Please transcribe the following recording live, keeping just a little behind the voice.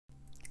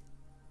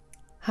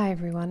Hi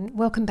everyone,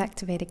 welcome back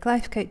to Vedic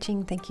Life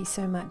Coaching. Thank you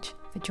so much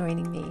for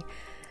joining me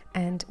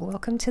and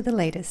welcome to the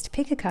latest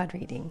pick a card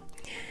reading.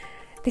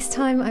 This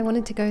time I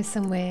wanted to go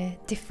somewhere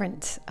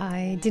different.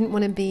 I didn't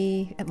want to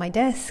be at my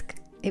desk.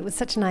 It was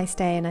such a nice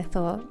day and I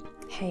thought,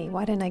 hey,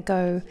 why don't I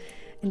go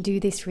and do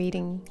this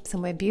reading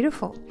somewhere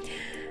beautiful?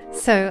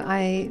 So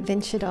I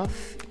ventured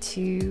off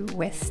to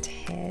West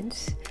Head,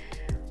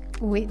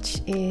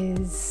 which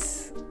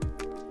is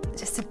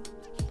just a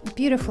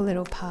beautiful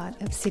little part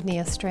of Sydney,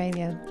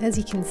 Australia. As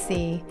you can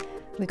see,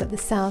 we've got the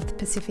South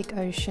Pacific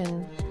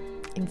Ocean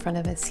in front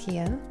of us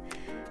here,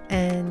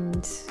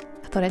 and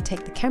I thought I'd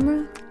take the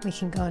camera. We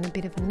can go on a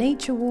bit of a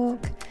nature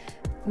walk.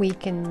 We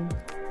can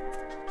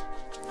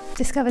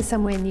discover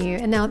somewhere new.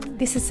 And now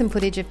this is some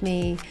footage of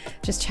me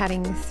just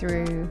chatting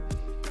through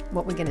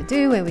what we're going to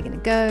do, where we're going to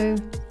go.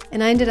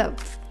 And I ended up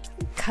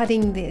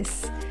cutting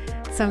this,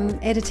 so I'm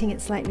editing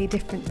it slightly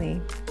differently,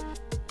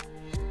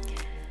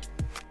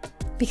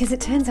 because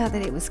it turns out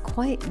that it was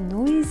quite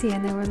noisy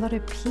and there were a lot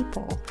of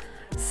people.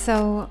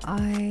 So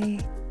I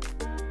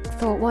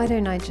thought, why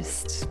don't I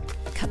just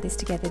cut this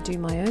together, do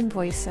my own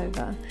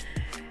voiceover?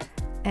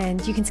 And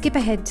you can skip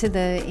ahead to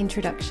the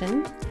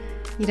introduction.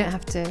 You don't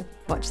have to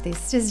watch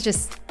this. This is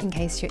just in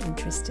case you're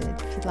interested,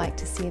 if you'd like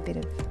to see a bit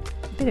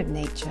of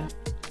nature.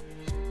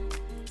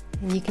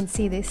 And you can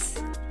see this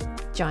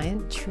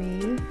giant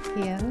tree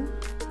here.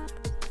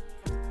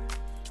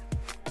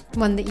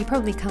 One that you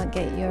probably can't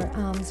get your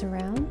arms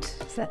around,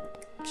 so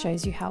that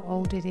shows you how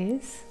old it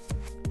is.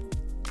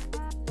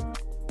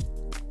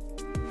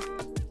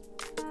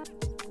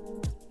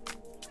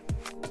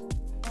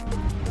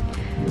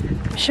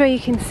 I'm sure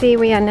you can see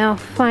we are now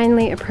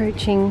finally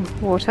approaching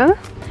water.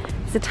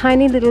 There's a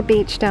tiny little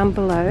beach down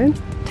below.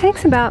 It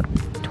takes about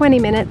 20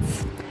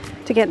 minutes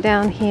to get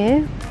down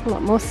here, a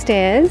lot more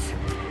stairs.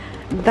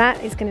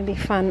 That is going to be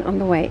fun on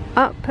the way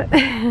up.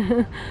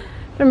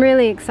 I'm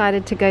really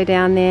excited to go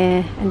down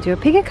there and do a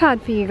pick a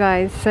card for you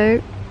guys, so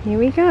here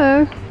we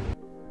go.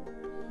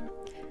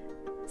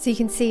 So you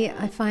can see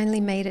I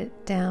finally made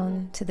it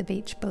down to the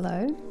beach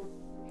below,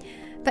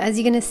 but as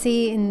you're going to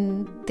see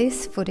in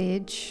this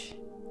footage,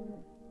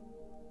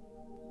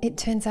 it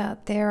turns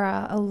out there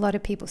are a lot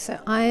of people. So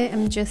I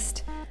am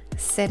just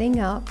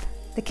setting up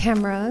the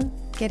camera,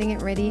 getting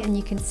it ready, and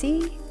you can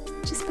see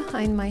just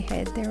behind my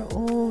head there are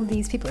all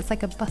these people. It's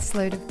like a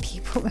busload of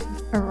people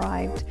have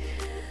arrived.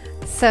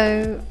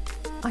 So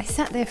I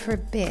sat there for a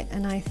bit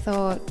and I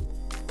thought,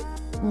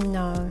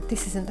 no,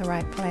 this isn't the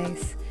right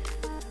place.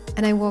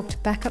 And I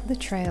walked back up the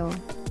trail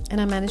and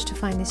I managed to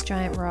find this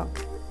giant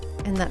rock,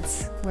 and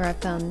that's where I've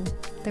done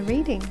the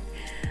reading.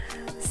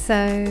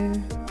 So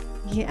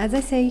yeah, as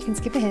I say, you can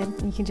skip ahead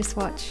and you can just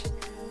watch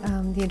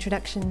the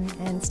introduction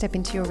and step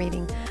into your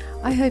reading.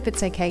 I hope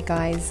it's okay,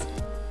 guys.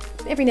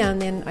 Every now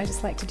and then I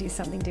just like to do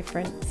something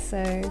different. So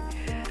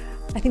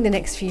I think the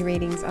next few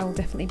readings I will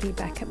definitely be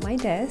back at my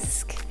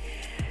desk.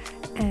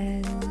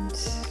 And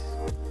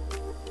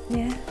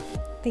yeah,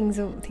 things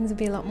will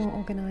be a lot more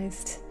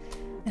organized,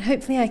 and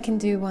hopefully I can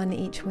do one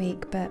each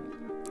week, but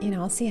you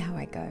know, I'll see how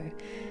I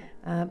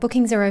go.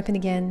 Bookings are open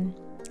again,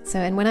 so,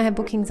 and when I have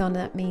bookings on,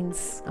 that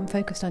means I'm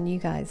focused on you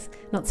guys,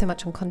 not so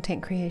much on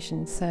content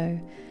creation. So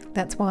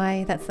that's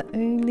the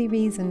only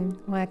reason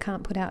why I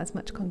can't put out as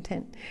much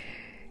content,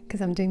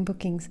 because I'm doing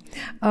bookings.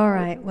 All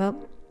right,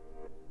 well,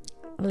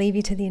 I'll leave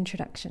you to the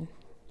introduction.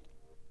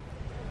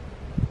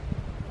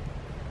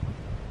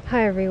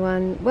 Hi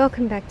everyone,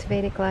 welcome back to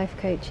Vedic Life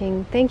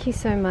Coaching. Thank you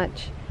so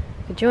much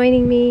for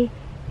joining me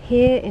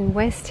here in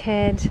West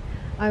Head.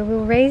 I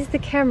will raise the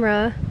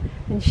camera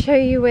and show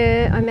you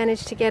where I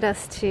managed to get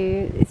us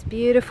to, this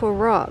beautiful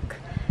rock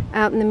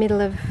out in the middle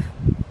of,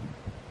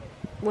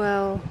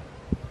 well,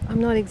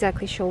 I'm not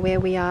exactly sure where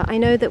we are. I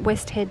know that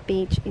West Head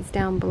Beach is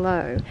down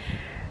below.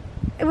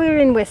 We're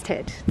in West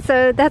Head,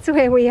 so that's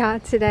where we are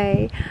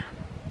today.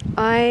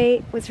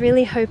 I was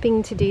really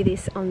hoping to do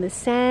this on the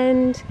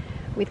sand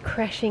with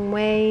crashing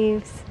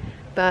waves,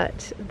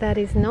 but that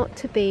is not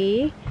to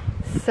be.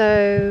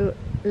 So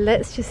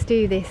let's just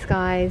do this,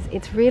 guys.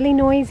 It's really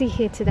noisy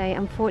here today.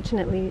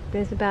 Unfortunately,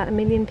 there's about 1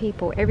 million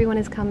people. Everyone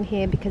has come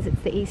here because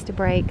it's the Easter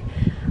break.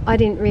 I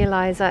didn't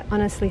realize, I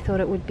honestly thought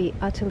it would be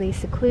utterly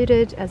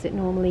secluded, as it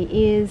normally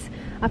is.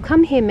 I've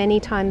come here many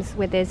times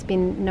where there's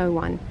been no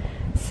one.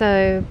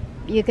 So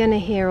you're gonna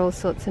hear all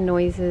sorts of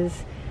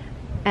noises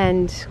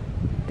and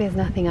there's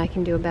nothing I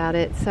can do about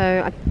it.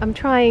 So I'm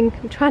trying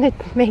to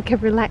make a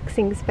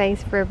relaxing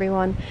space for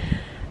everyone.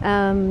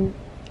 And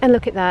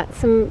look at that.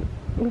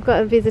 We've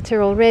got a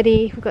visitor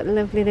already. We've got a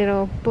lovely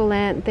little bull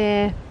ant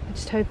there. I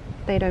just hope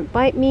they don't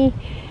bite me.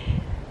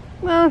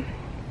 Well,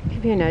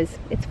 who knows?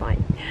 It's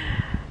fine.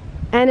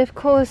 And of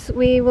course,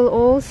 we will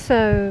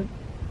also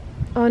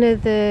honor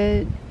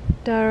the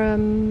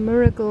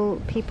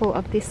Dharamuragal people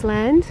of this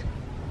land,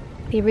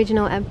 the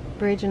original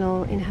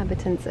Aboriginal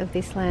inhabitants of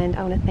this land.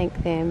 I want to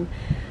thank them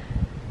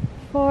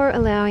for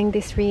allowing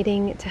this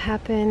reading to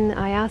happen.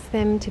 I asked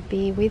them to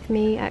be with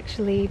me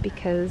actually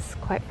because,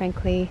 quite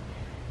frankly,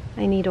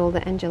 I need all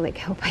the angelic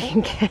help I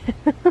can get.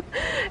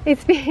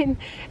 It's been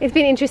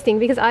interesting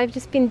because I've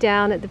just been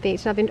down at the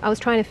beach. I was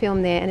trying to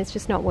film there and it's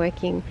just not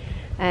working,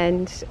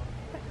 and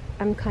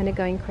I'm kind of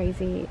going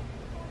crazy.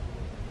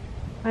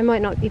 I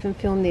might not even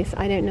film this,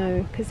 I don't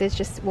know, because there's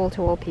just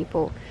wall-to-wall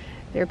people.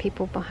 There are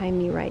people behind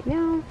me right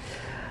now.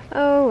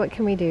 Oh, what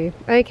can we do?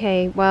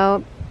 Okay,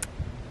 well,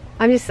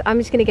 I'm just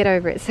gonna get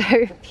over it. So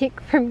pick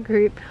from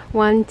group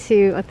 1,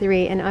 2, or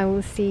 3, and I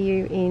will see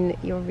you in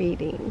your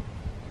reading.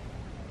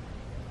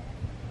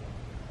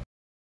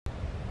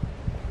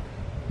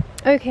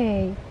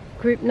 Okay,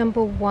 group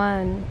number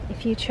 1.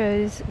 If you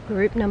chose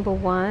group number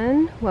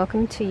 1,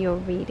 welcome to your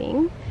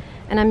reading.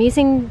 And I'm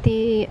using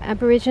the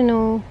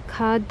Aboriginal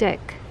card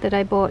deck that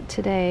I bought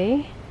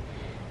today.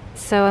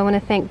 So I want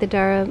to thank the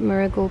Dara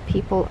Murrigal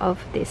people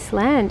of this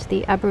land,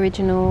 the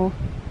Aboriginal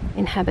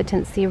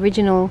inhabitants, the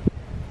original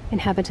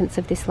inhabitants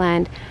of this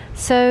land.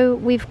 So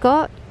we've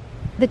got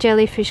the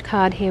jellyfish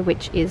card here,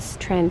 which is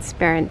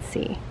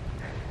transparency.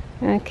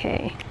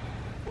 Okay.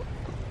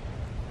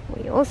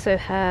 We also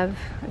have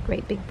a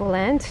great big bull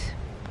ant.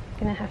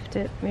 Gonna have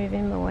to move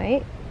him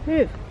away.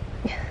 Move.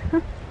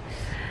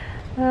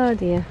 Oh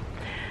dear.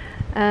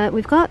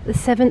 We've got the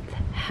 7th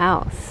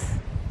house,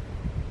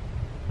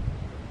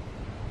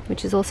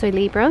 which is also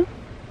Libra.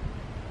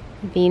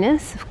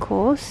 Venus, of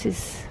course,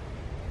 is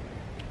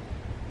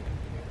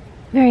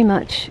very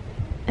much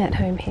at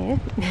home here.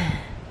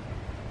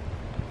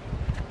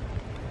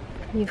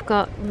 You've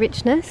got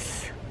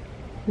richness,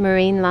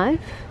 marine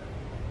life.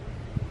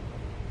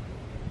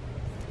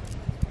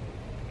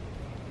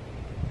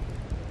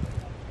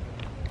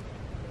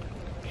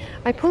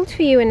 I pulled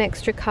for you an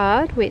extra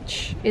card,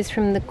 which is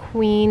from the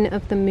Queen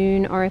of the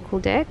Moon Oracle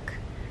deck,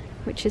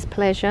 which is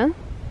pleasure.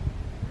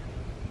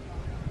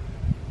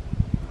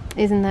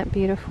 Isn't that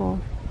beautiful?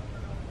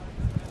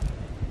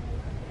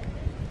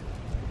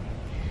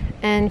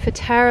 And for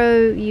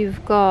tarot,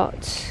 you've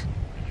got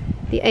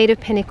the 8 of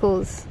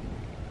Pentacles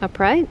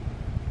upright.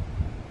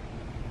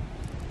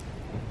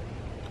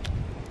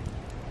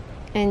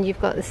 And you've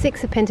got the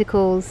 6 of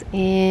Pentacles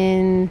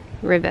in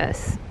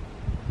reverse.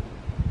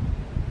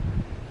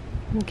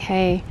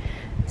 Okay,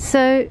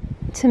 so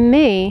to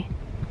me,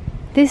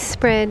 this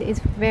spread is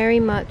very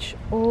much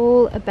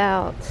all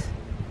about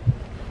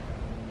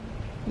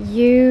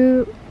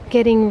you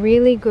getting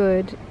really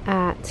good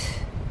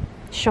at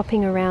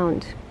shopping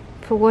around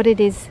for what it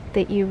is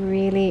that you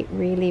really,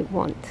 really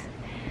want.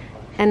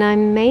 And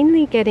I'm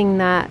mainly getting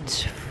that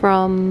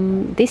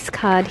from this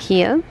card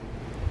here,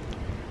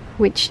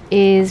 which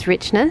is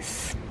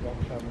richness,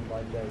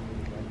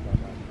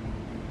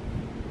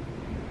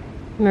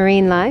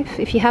 marine life.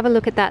 If you have a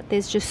look at that,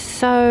 there's just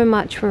so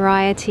much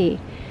variety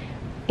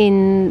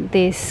in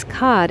this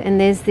card. And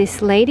there's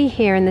this lady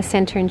here in the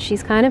center, and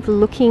she's kind of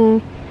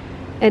looking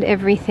at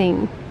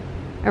everything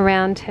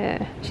around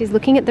her. She's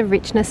looking at the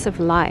richness of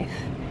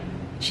life.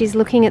 She's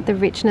looking at the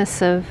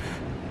richness of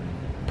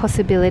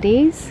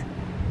possibilities,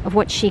 of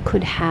what she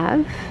could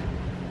have,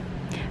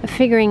 of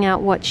figuring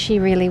out what she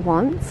really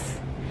wants.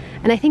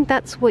 And I think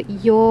that's what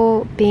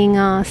you're being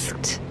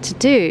asked to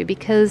do,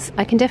 because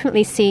I can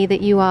definitely see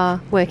that you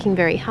are working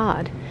very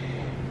hard.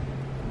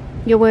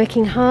 You're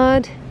working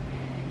hard.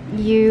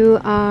 You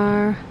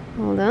are,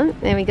 hold on,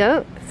 there we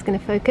go. It's going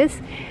to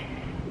focus.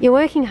 You're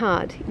working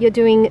hard. You're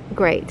doing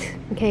great.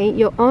 Okay,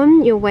 you're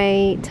on your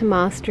way to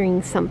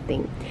mastering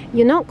something.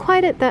 You're not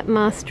quite at that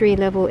mastery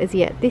level as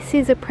yet. This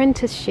is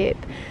apprenticeship.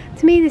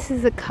 To me, this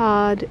is a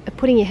card of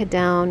putting your head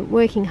down,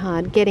 working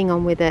hard, getting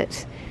on with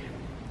it.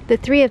 The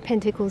 3 of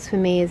Pentacles for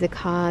me is a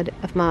card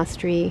of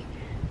mastery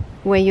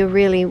where you're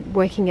really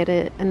working at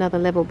another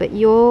level, but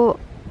you're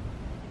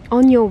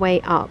on your way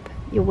up.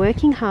 You're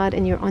working hard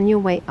and you're on your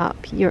way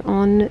up. You're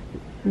on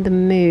the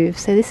move.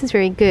 So this is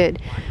very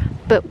good.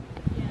 But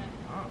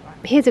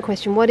here's a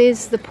question. What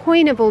is the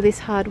point of all this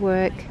hard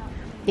work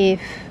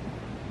if,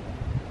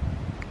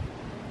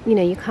 you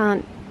know, you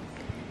can't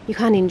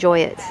enjoy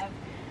it?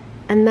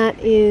 And that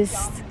is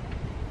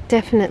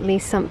definitely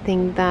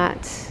something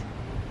that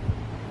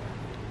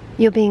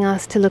you're being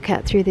asked to look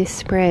at through this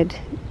spread.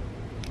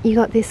 You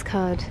got this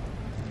card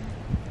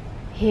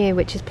here,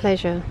 which is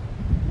pleasure,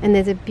 and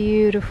there's a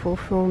beautiful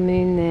full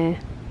moon there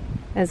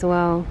as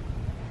well.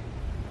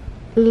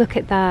 Look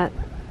at that.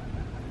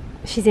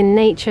 She's in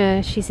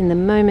nature, she's in the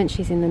moment,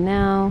 she's in the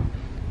now.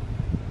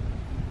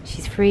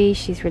 She's free,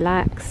 she's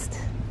relaxed.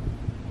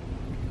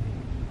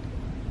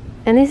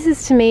 And this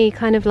is, to me,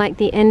 kind of like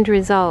the end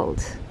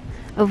result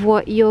of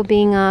what you're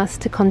being asked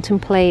to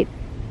contemplate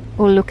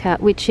or look at,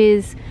 which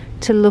is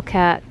to look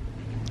at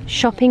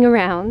shopping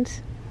around,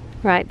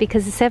 right?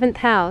 Because the 7th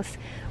house,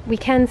 we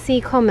can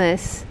see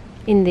commerce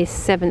in this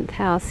 7th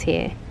house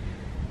here.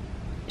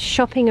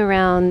 Shopping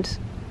around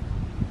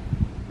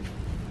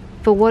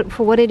for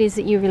what it is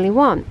that you really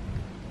want.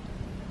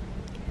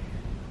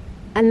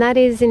 And that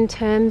is in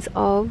terms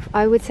of,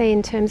 I would say,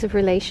 in terms of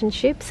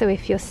relationships. So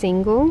if you're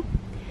single,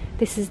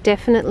 this is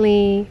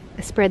definitely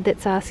a spread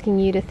that's asking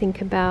you to think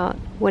about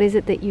what is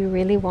it that you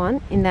really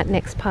want in that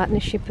next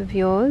partnership of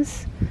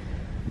yours.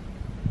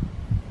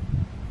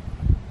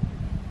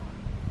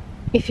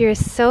 If you're a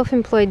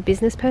self-employed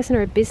business person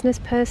or a business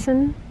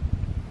person,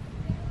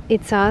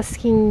 it's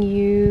asking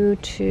you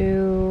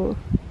to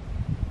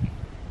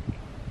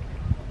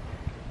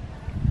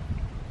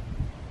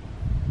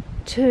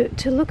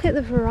look at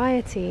the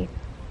variety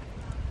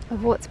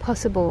of what's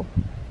possible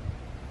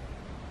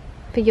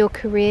for your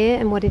career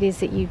and what it is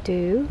that you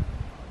do.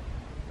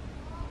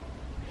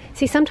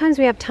 See, sometimes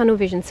we have tunnel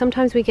vision.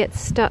 Sometimes we get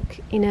stuck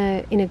in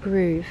a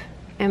groove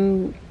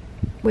and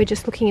we're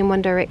just looking in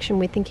one direction,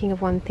 we're thinking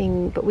of one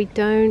thing, but we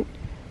don't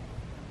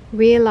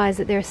realize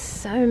that there are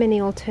so many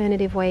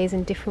alternative ways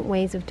and different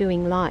ways of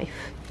doing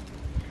life.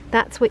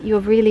 That's what you're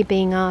really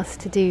being asked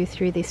to do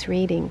through this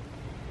reading.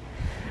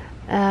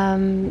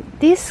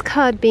 This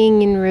card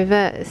being in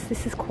reverse,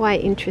 this is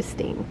quite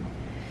interesting.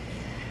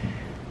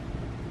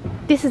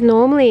 This is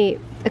normally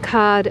a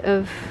card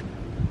of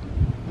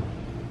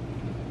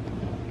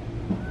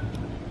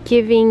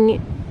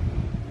giving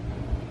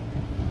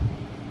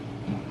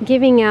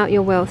out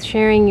your wealth,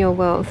 sharing your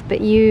wealth,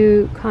 but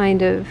you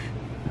kind of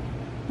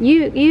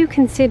you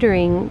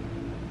considering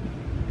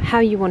how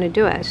you want to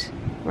do it,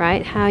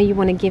 right? How you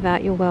want to give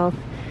out your wealth.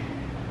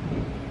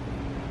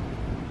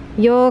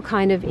 You're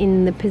kind of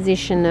in the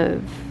position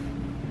of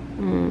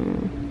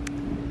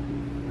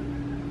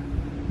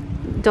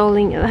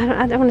doling,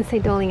 I don't want to say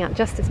doling out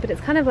justice, but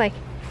it's kind of like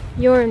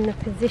you're in the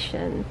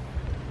position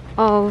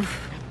of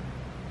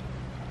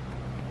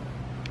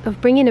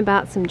bringing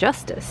about some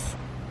justice.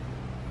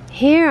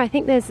 Here I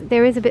think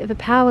there is a bit of a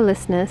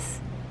powerlessness.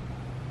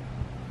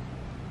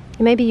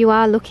 Maybe you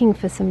are looking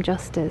for some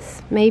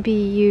justice. Maybe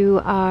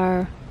you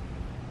are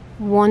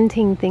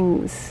wanting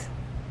things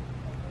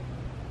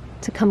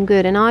to come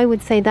good, and I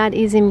would say that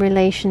is in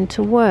relation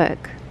to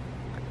work.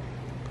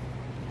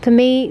 For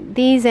me,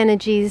 these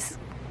energies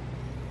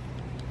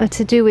are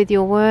to do with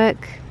your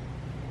work,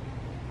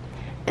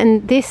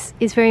 and this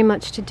is very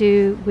much to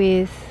do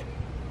with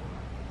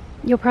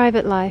your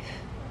private life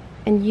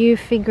and you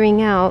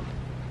figuring out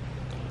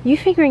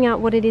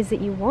what it is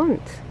that you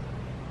want.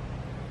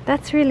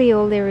 That's really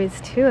all there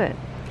is to it.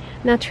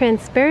 Now,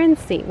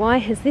 transparency, why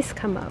has this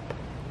come up?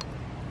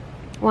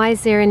 Why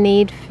is there a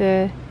need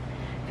for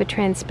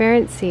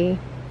transparency?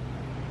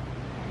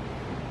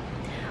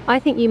 I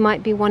think you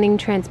might be wanting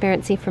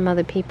transparency from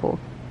other people,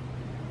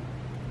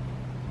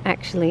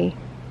 actually.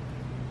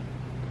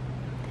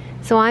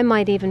 So I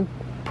might even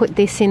put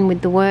this in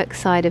with the work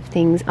side of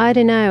things. I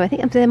don't know. I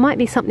think there might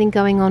be something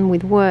going on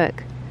with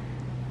work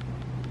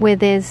where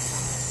there's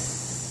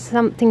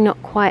something not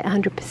quite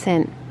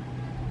 100%,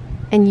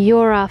 and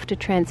you're after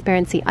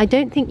transparency. I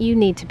don't think you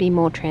need to be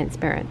more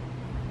transparent.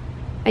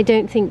 I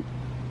don't think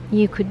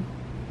you could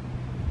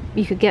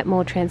get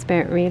more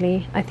transparent,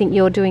 really. I think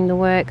you're doing the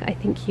work. I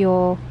think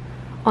you're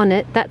on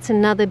it. That's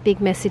another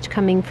big message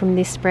coming from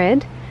this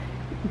spread,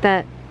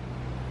 that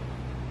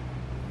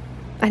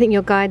I think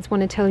your guides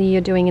want to tell you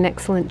you're doing an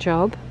excellent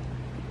job.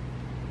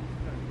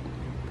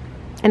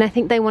 And I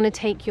think they want to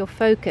take your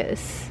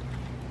focus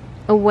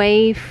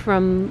away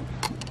from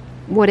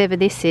whatever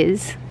this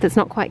is that's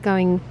not quite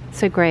going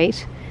so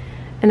great,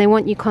 and they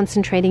want you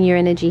concentrating your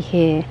energy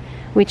here,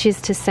 which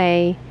is to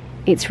say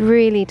it's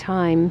really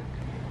time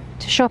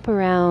to shop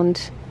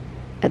around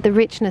at the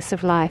richness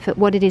of life, at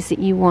what it is that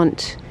you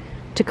want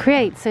to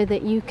create, so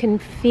that you can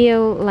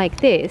feel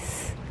like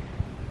this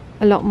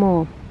a lot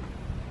more,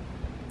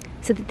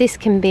 so that this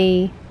can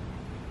be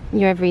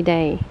your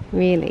everyday,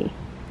 really.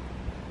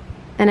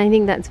 And I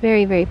think that's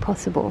very, very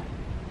possible.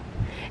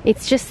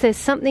 It's just there's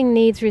something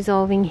needs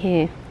resolving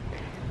here.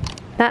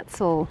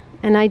 That's all.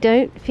 And I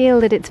don't feel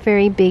that it's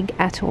very big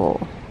at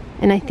all.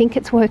 And I think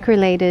it's work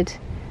related.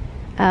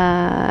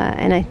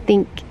 And I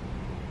think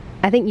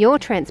you're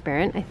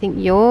transparent. I think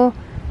you're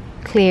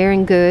clear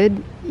and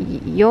good.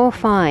 You're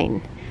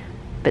fine.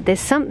 But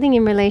there's something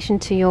in relation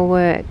to your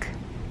work,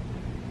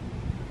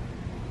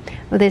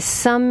 or there's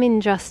some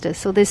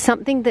injustice, or there's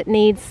something that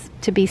needs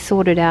to be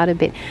sorted out a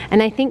bit.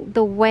 And I think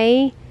the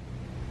way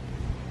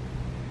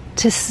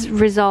to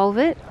resolve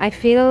it, I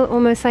feel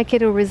almost like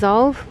it'll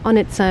resolve on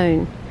its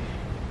own.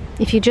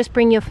 If you just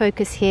bring your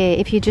focus here,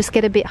 if you just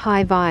get a bit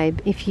high vibe,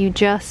 if you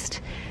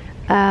just,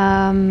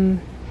 and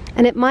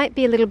it might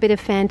be a little bit of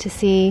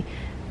fantasy,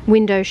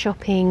 window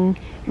shopping.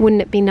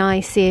 Wouldn't it be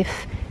nice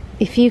if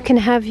you can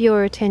have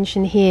your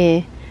attention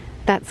here,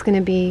 that's going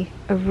to be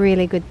a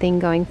really good thing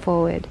going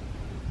forward.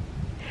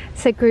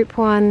 So group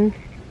 1,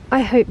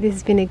 I hope this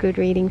has been a good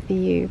reading for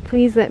you.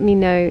 Please let me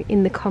know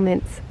in the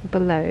comments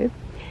below.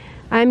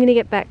 I'm going to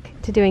get back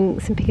to doing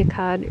some pick a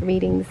card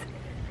readings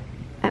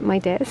at my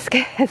desk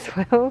as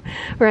well,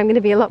 where I'm going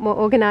to be a lot more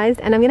organized,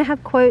 and I'm going to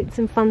have quotes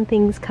and fun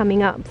things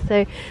coming up.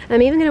 So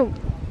I'm even going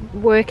to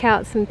work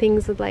out some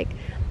things with like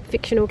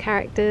fictional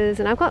characters,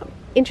 and I've got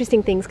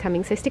interesting things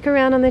coming, so stick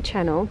around on the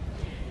channel.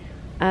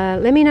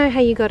 Let me know how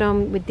you got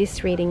on with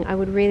this reading. I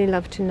would really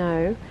love to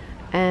know,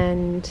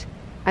 and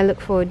I look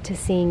forward to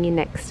seeing you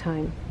next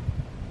time.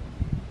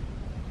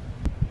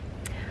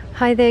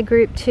 Hi there,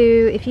 group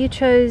 2. If you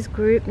chose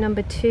group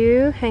number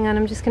 2, hang on,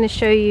 I'm just going to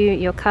show you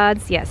your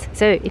cards. Yes,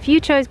 so if you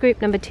chose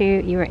group number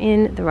 2, you are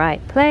in the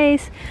right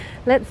place.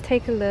 Let's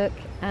take a look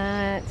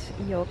at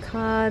your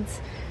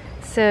cards.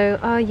 So,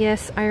 oh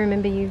yes, I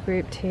remember you,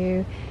 group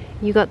 2.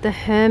 You got the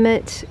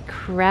Hermit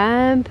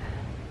Crab.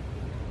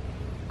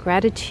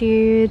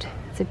 Gratitude.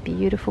 It's a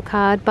beautiful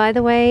card. By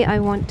the way, I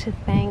want to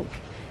thank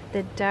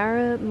the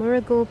Dara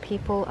Muragal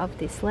people of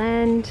this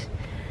land,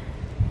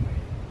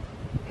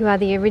 who are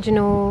the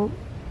original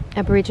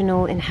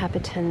Aboriginal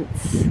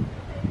inhabitants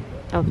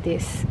of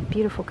this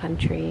beautiful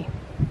country.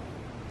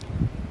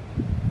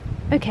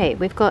 Okay,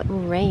 we've got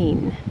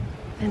rain.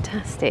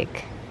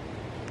 Fantastic.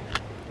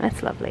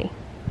 That's lovely.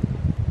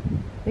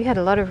 We had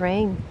a lot of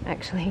rain,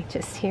 actually,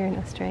 just here in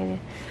Australia.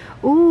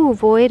 Ooh,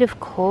 void,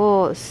 of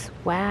course.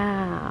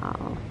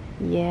 Wow.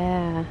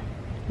 Yeah.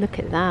 Look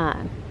at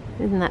that.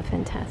 Isn't that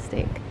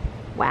fantastic?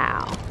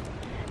 Wow.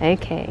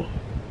 Okay.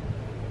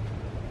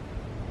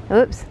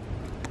 Oops.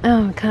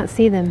 Oh, I can't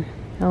see them.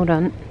 Hold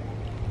on.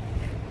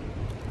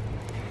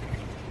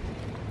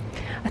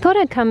 I thought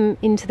I'd come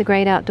into the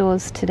great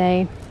outdoors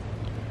today.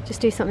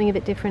 Just do something a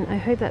bit different. I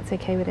hope that's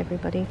okay with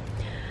everybody.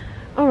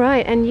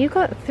 Alright, and you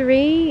got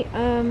three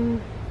of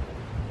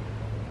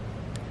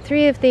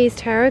these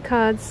tarot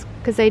cards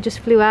because they just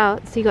flew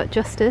out. So you got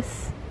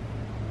Justice,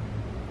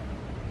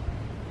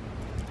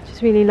 which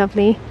is really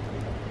lovely.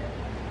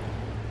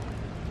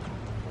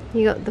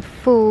 You got the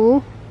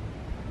Fool.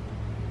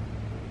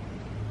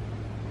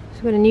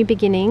 So we've got a new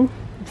beginning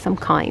of some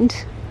kind.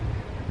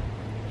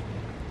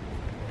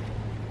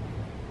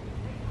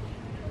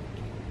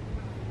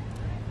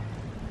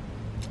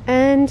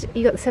 And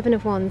you got the Seven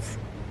of Wands.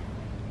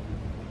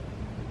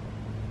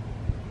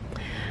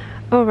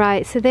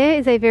 Alright, so there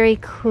is a very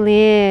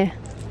clear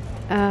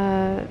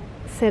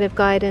set of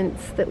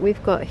guidance that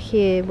we've got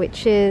here,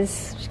 which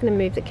is, I'm just going to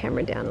move the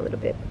camera down a little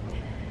bit,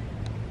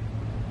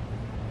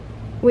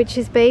 which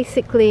is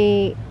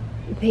basically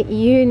that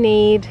you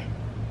need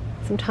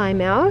some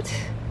time out.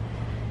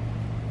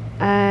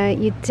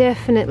 You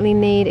definitely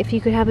need, if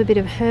you could have a bit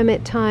of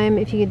hermit time,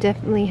 if you could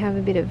definitely have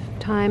a bit of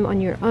time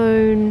on your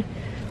own.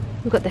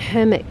 We've got the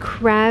Hermit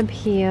Crab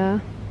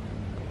here,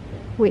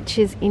 which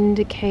is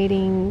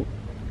indicating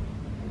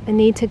a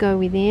need to go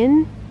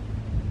within,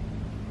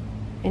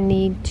 a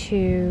need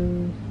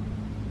to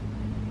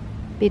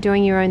be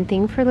doing your own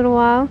thing for a little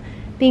while.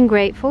 Being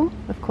grateful,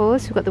 of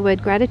course. We've got the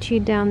word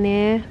gratitude down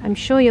there. I'm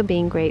sure you're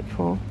being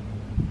grateful.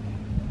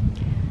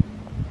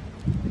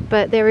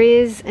 But there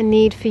is a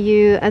need for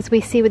you, as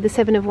we see with the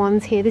Seven of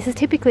Wands here. This is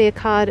typically a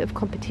card of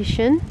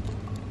competition.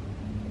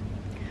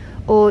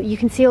 Or you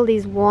can see all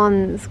these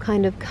wands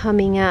kind of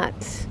coming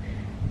at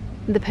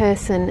the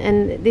person,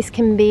 and this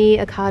can be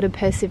a card of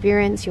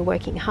perseverance. You're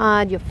working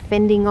hard, you're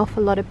fending off a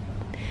lot of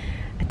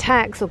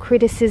attacks or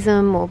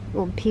criticism or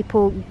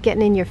people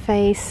getting in your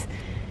face.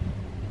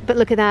 But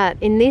look at that,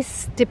 in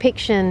this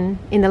depiction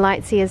in the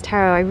Light Seers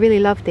Tarot, I really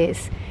love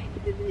this.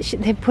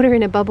 They've put her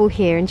in a bubble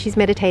here and she's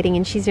meditating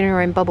and she's in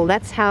her own bubble.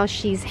 That's how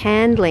she's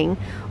handling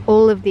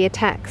all of the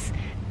attacks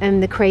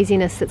and the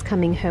craziness that's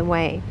coming her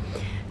way.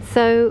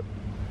 So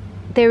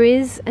there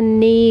is a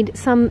need,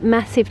 some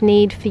massive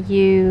need for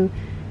you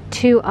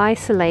to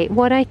isolate.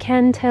 What I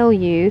can tell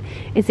you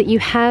is that you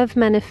have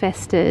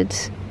manifested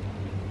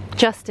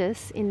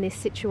justice in this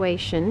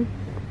situation.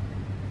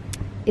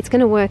 It's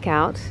going to work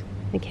out,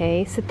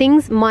 okay? So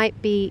things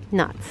might be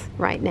nuts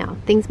right now.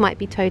 Things might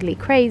be totally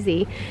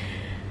crazy,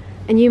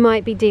 and you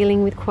might be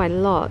dealing with quite a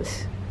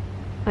lot.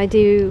 I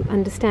do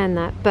understand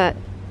that, but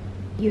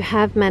you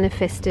have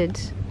manifested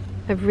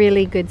a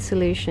really good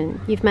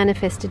solution. You've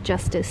manifested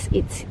justice.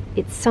 It's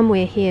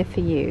somewhere here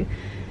for you.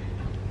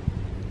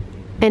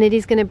 And it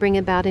is going to bring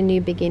about a new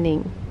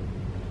beginning.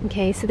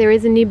 Okay, so there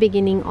is a new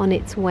beginning on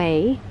its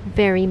way,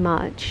 very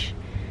much.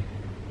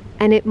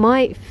 And it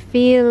might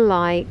feel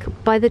like,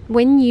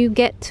 when you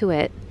get to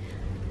it,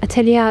 I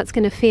tell you how it's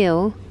going to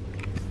feel.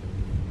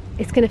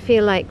 It's going to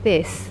feel like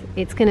this.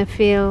 It's going to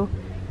feel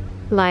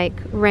like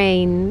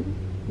rain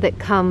that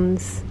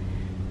comes,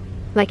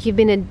 like you've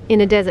been in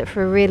a desert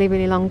for a really,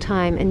 really long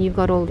time and you've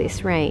got all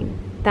this rain.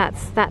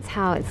 That's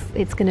how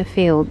it's going to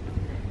feel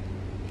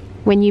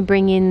when you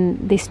bring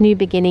in this new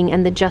beginning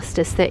and the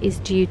justice that is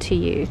due to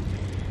you.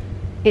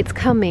 It's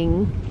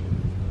coming,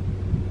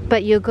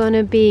 but you're going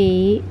to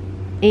be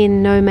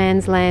in no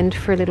man's land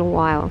for a little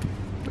while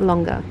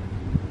longer,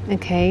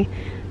 okay?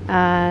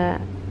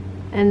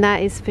 And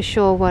that is for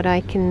sure what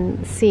I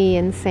can see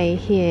and say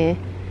here,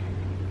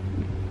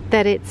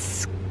 that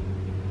it's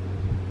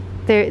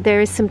there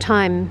is some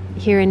time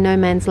here in no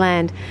man's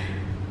land.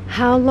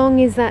 How long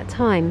is that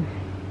time?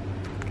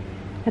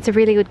 That's a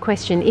really good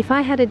question. If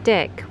I had a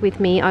deck with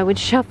me, I would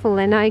shuffle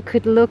and I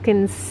could look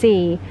and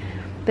see,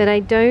 but I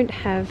don't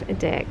have a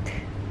deck.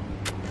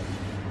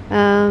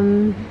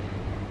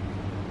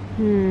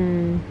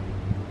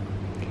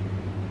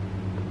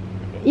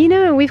 You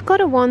know, we've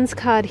got a Wands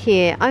card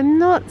here. I'm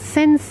not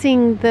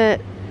sensing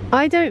that.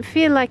 I don't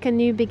feel like a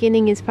new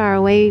beginning is far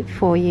away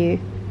for you.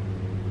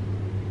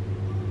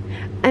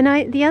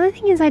 And the other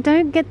thing is, I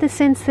don't get the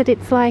sense that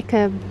it's like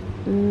a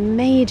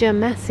major,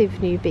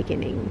 massive new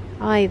beginning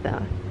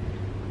either.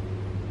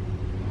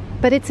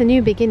 But it's a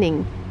new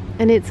beginning,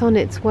 and it's on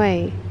its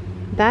way.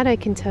 That I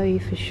can tell you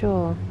for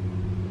sure.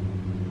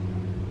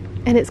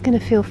 And it's going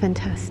to feel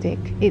fantastic.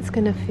 It's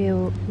going to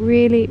feel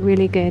really,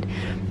 really good.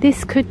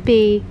 This could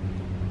be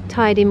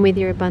tied in with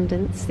your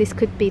abundance. This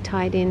could be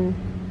tied in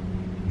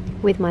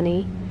with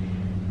money,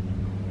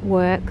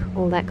 work,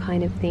 all that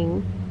kind of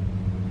thing.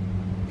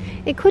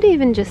 It could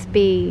even just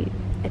be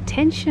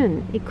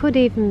attention. It could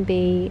even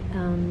be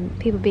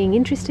people being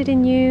interested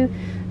in you.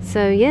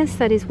 So yes,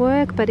 that is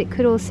work, but it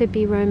could also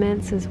be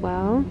romance as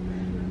well.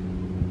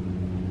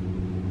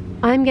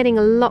 I'm getting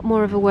a lot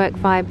more of a work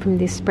vibe from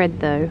this spread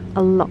though,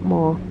 a lot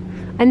more.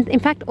 And in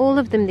fact, all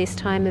of them this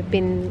time have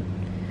been,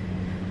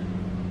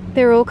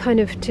 they're all kind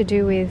of to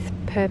do with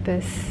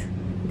purpose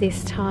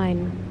this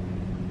time.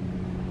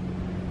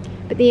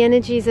 But the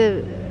energies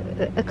are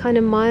kind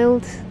of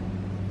mild.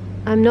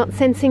 I'm not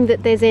sensing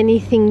that there's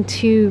anything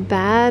too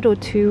bad or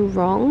too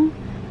wrong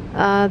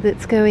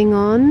that's going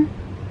on.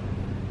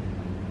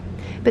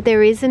 But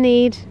there is a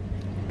need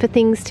for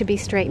things to be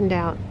straightened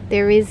out.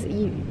 There is,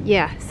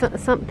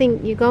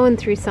 something, you're going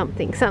through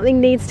something.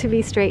 Something needs to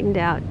be straightened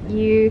out.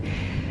 You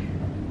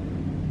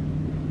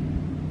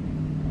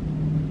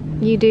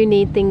do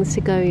need things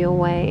to go your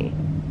way.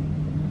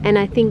 And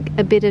I think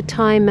a bit of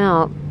time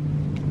out,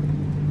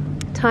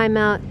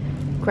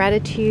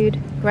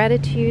 gratitude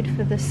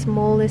for the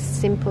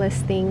smallest,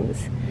 simplest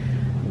things,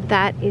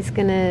 that is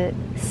going to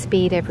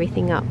speed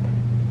everything up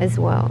as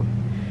well.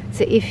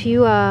 So if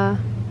you are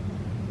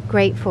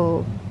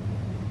grateful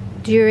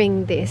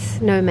during this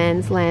no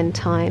man's land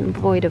time,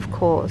 void of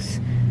course,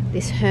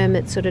 this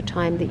hermit sort of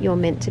time that you're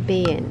meant to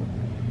be in,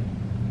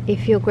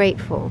 if you're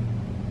grateful,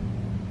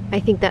 I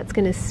think that's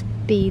going to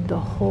speed the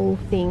whole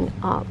thing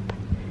up.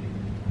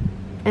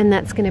 And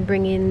that's going to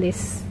bring in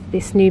this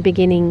new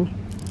beginning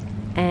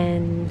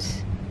and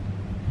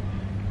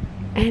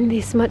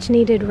this much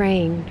needed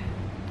rain,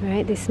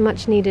 right? This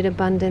much needed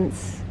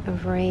abundance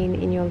of rain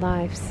in your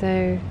life.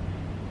 So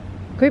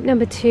group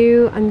number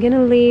 2, I'm going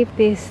to leave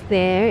this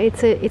there.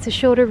 It's a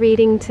shorter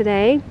reading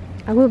today.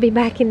 I will be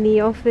back in the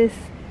office,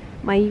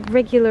 my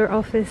regular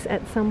office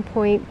at some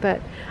point,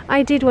 but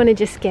I did want to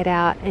just get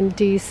out and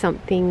do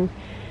something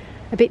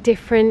a bit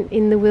different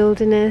in the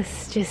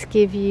wilderness, just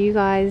give you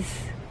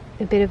guys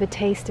a bit of a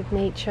taste of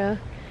nature.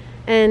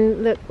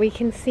 And look, we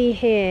can see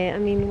here, I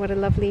mean, what a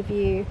lovely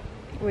view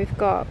we've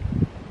got.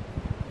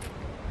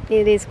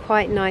 It is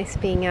quite nice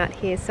being out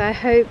here. So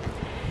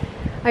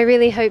I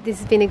really hope this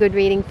has been a good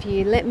reading for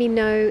you. Let me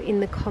know in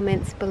the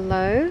comments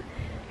below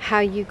how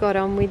you got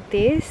on with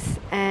this,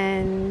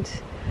 and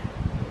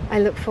I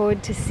look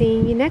forward to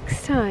seeing you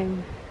next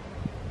time.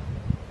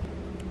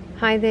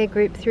 Hi there,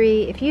 group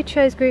 3. If you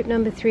chose group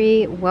number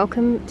 3,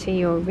 welcome to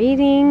your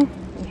reading.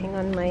 Hang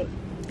on, my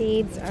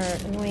beads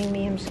are annoying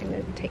me. I'm just going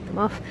to take them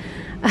off.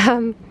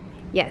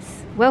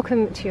 Yes,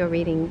 welcome to your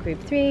reading,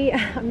 group 3.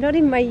 I'm not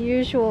in my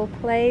usual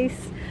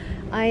place.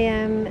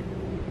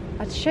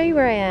 I'll show you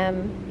where I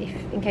am,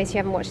 in case you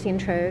haven't watched the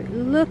intro.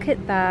 Look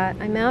at that.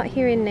 I'm out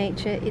here in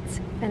nature.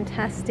 It's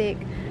fantastic.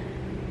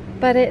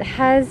 But it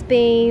has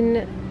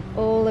been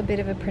all a bit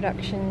of a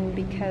production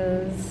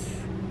because,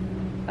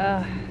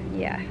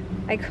 yeah,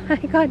 I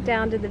got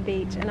down to the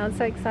beach and I was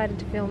so excited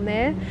to film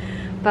there.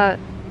 But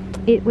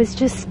it was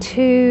just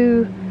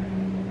too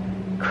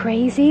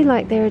crazy.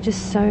 Like, there are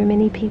just so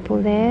many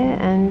people there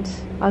and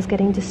I was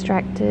getting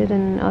distracted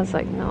and I was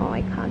like, no,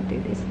 I can't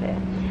do this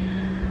there.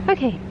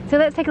 Okay, so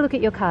let's take a look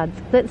at your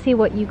cards. Let's see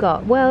what you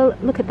got. Well,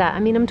 look at that. I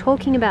mean, I'm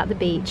talking about the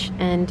beach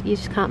and you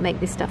just can't make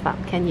this stuff up,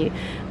 can you?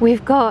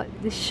 We've got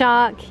the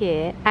shark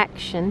here,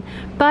 action.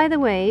 By the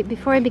way,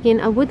 before I begin,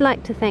 I would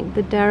like to thank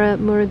the Dara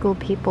Murigal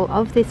people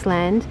of this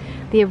land,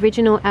 the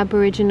original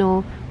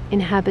Aboriginal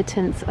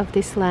inhabitants of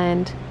this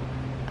land.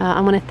 I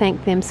want to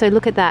thank them. So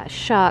look at that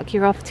shark.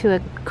 You're off to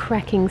a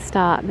cracking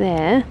start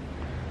there.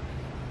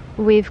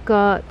 We've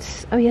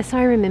got, oh yes,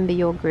 I remember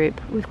your group.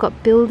 We've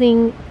got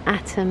building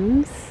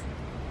atoms.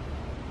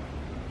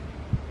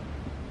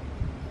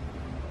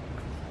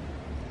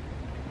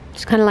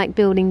 Just kind of like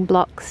building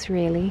blocks,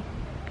 really.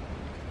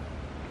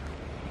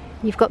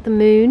 You've got the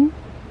moon.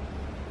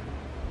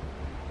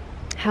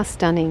 How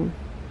stunning.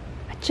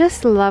 I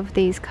just love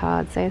these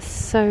cards. They're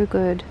so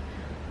good.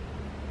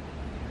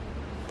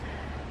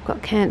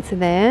 Got Cancer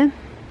there.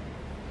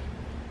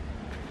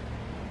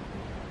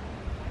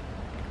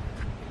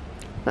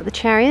 Got the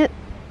Chariot.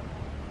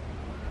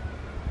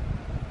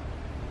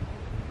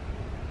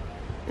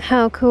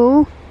 How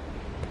cool.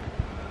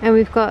 And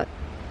we've got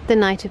the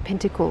Knight of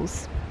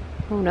Pentacles.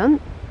 Hold on.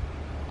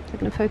 Is it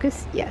going to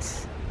focus?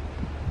 Yes.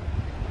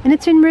 And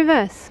it's in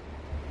reverse.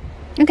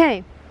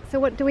 Okay, so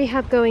what do we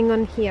have going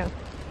on here?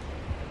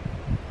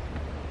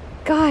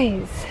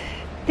 Guys,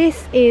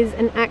 this is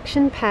an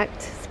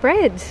action-packed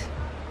spread.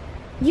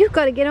 You've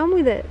got to get on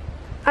with it.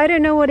 I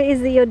don't know what it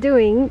is that you're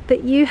doing,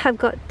 but you have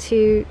got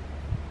to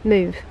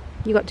move.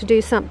 You got to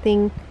do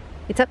something.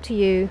 It's up to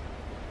you.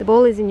 The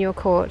ball is in your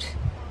court.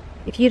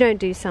 If you don't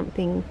do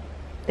something,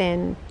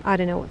 then I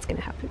don't know what's going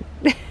to happen.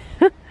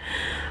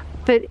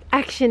 But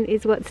action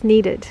is what's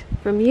needed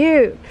from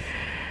you.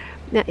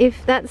 Now,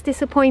 if that's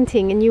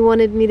disappointing and you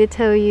wanted me to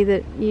tell you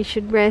that you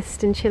should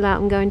rest and chill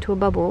out and go into a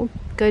bubble,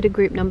 go to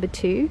group number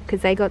 2,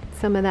 because they got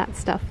some of that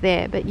stuff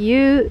there. But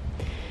there's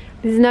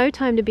no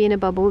time to be in a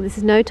bubble. This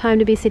is no time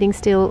to be sitting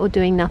still or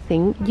doing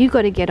nothing. You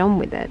got to get on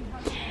with it.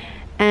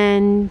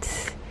 And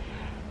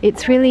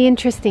it's really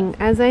interesting.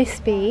 As I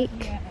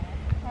speak,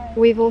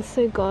 we've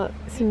also got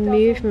some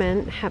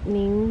movement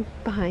happening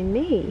behind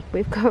me.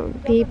 We've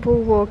got people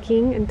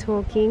walking and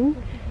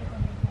talking.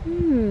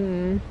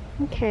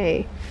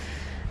 Okay.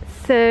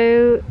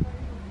 So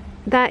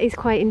that is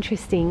quite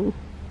interesting,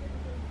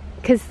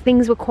 because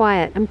things were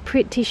quiet. I'm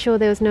pretty sure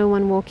there was no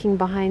one walking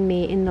behind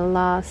me in the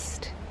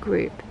last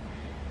group.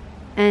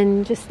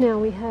 And just now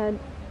we had,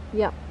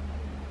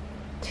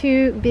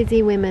 2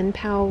 busy women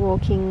power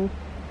walking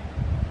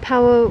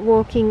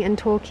and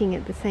talking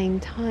at the same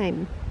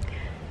time.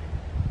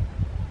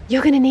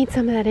 You're going to need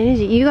some of that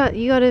energy. You got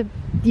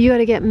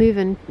to get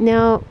moving.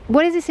 Now,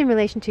 what is this in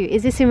relation to?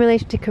 Is this in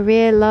relation to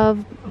career,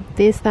 love,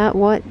 this, that,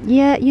 what?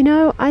 Yeah, you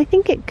know, I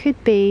think it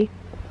could be.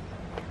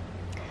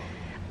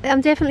 I'm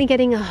definitely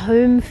getting a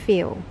home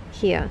feel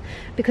here,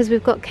 because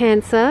we've got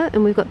Cancer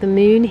and we've got the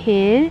moon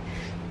here,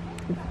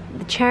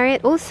 the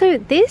Chariot. Also,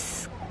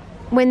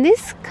 when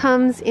this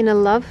comes in a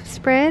love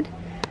spread,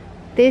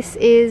 this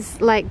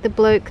is like the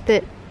bloke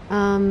that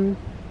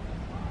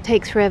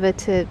takes forever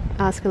to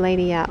ask a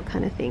lady out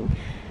kind of thing.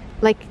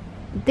 Like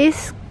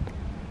this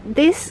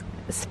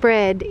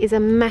spread is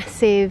a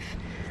massive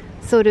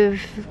sort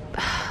of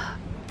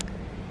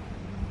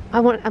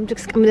I'm going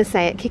to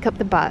say it, kick up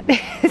the butt.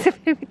 It's a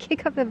bit of a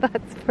kick up the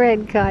butt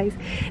spread, guys.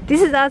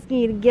 This is asking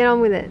you to get on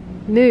with it.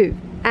 Move,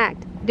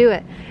 act, do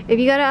it. If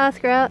you got to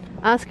ask her out,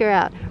 ask her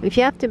out. If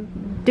you have to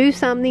do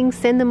something,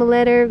 send them a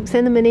letter,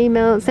 send them an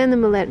email, send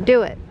them a letter,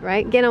 do it,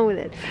 right? Get on with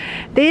it.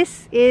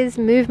 This is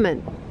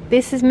movement.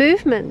 This is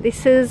movement.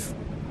 This is,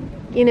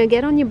 you know,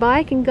 get on your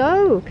bike and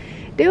go.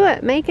 Do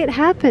it, make it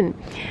happen.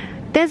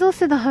 There's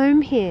also the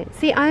home here.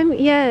 See,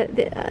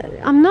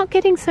 I'm not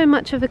getting so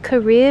much of a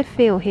career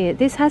feel here.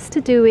 This has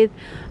to do with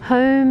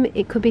home.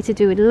 It could be to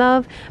do with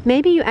love.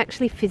 Maybe you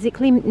actually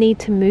physically need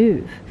to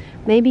move.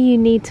 Maybe you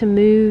need to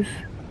move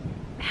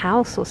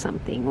house or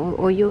something,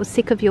 or you're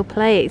sick of your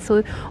place,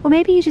 or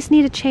maybe you just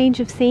need a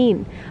change of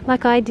scene,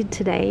 like I did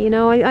today. You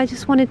know, I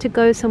just wanted to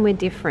go somewhere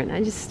different.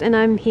 And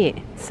I'm here.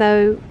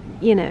 So,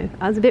 you know,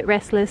 I was a bit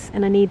restless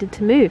and I needed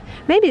to move.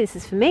 Maybe this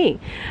is for me.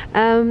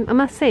 I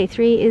must say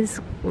 3 is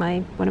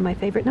one of my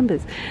favorite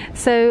numbers.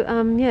 So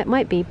yeah, it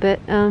might be, but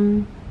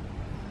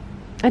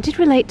I did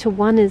relate to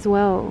 1 as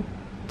well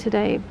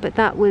today, but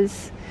that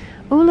was,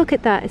 oh, look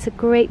at that. It's a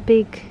great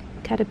big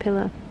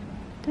caterpillar.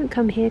 Don't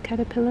come here,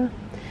 caterpillar.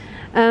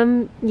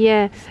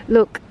 Yeah,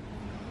 look,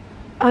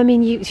 I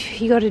mean, you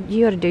gotta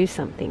do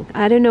something.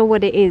 I don't know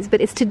what it is,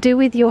 but it's to do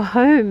with your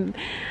home.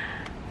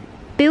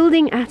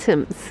 Building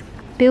atoms,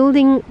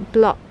 building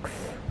blocks,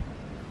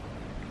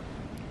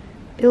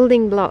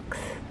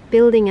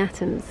 building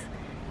atoms.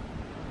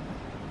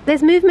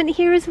 There's movement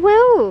here as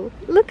well.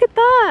 Look at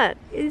that.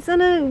 It's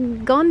on a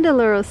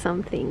gondola or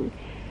something.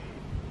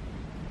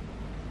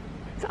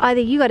 So either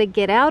you got to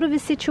get out of a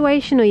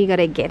situation, or you got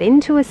to get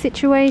into a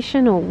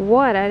situation, or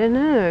what, I don't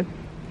know.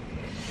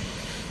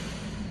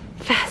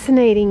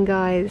 Fascinating,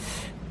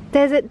 guys.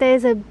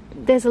 There's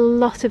a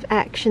lot of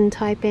action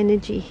type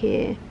energy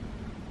here,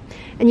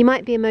 and you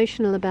might be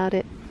emotional about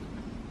it.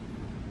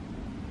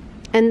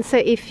 And so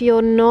if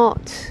you're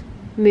not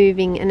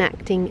moving and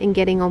acting and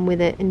getting on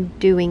with it and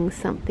doing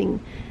something,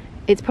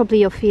 it's probably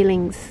your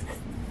feelings.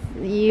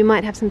 You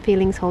might have some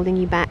feelings holding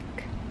you back.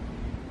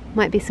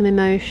 Might be some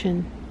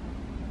emotion.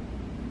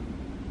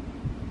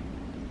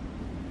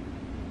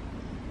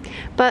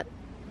 But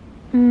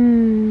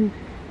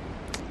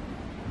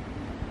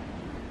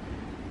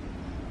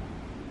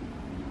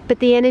but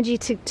the energy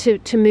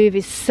to move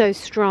is so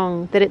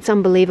strong that it's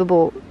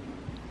unbelievable.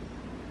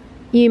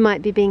 You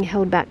might be being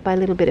held back by a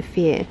little bit of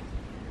fear.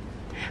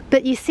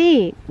 But you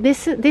see,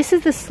 this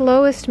is the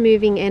slowest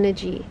moving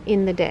energy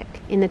in the deck,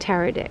 in the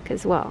tarot deck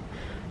as well.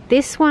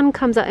 This one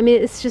comes up, I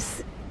mean, it's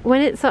just,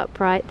 when it's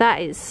upright,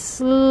 that is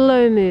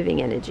slow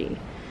moving energy.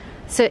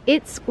 So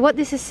it's, what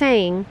this is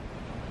saying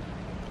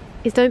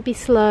is, don't be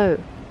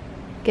slow.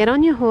 Get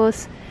on your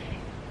horse,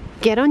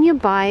 get on your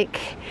bike,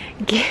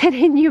 get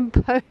in your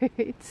boat,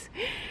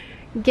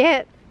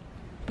 get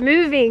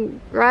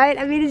moving, right?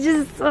 I mean, it's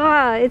just,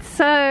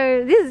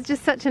 this is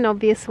just such an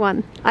obvious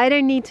one. I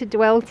don't need to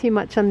dwell too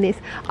much on this.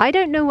 I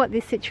don't know what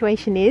this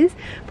situation is,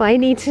 but I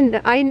need to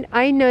know,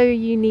 I know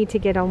you need to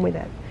get on with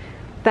it.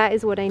 That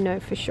is what I know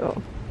for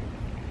sure.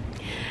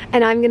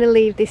 And I'm going to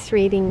leave this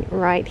reading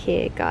right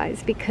here,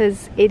 guys,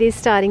 because it is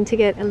starting to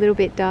get a little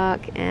bit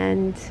dark,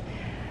 and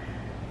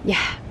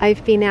yeah,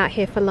 I've been out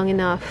here for long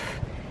enough,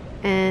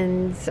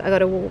 and I got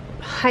to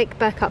hike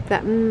back up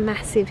that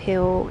massive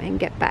hill and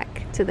get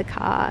back to the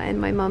car, and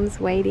my mum's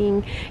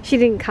waiting. She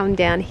didn't come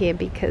down here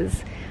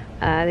because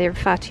there are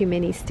far too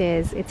many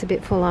stairs. It's a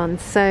bit full on.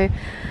 So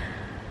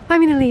I'm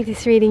going to leave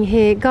this reading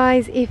here.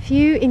 Guys, if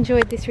you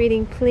enjoyed this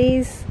reading,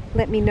 please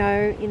let me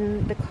know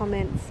in the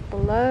comments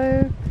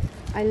below.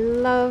 I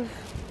love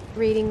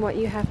reading what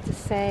you have to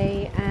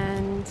say,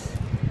 and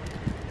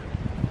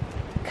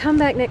come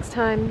back next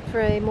time for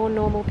a more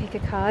normal pick a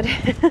card.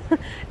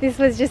 This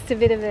was just a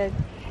bit of a,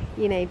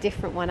 you know,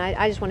 different one.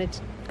 I just wanted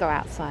to go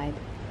outside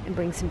and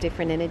bring some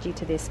different energy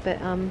to this, but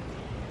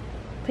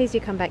please do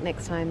come back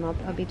next time.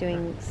 I'll be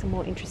doing some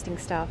more interesting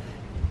stuff.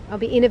 I'll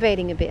be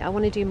innovating a bit. I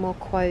want to do more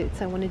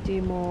quotes. I want to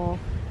do more,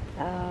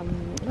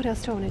 what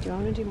else do I want to do? I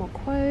want to do more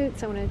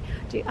quotes. I want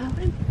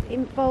to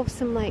involve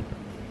some like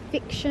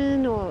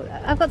fiction, or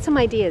I've got some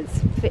ideas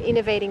for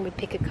innovating with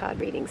pick a card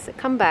readings. So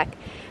come back.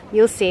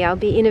 You'll see I'll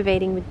be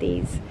innovating with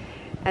these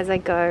as I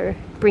go,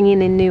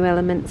 bringing in new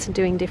elements and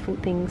doing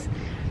different things.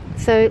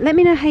 So let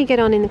me know how you get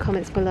on in the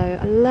comments below.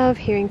 I love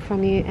hearing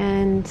from you,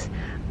 and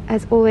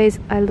as always,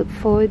 I look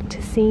forward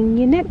to seeing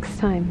you next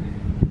time.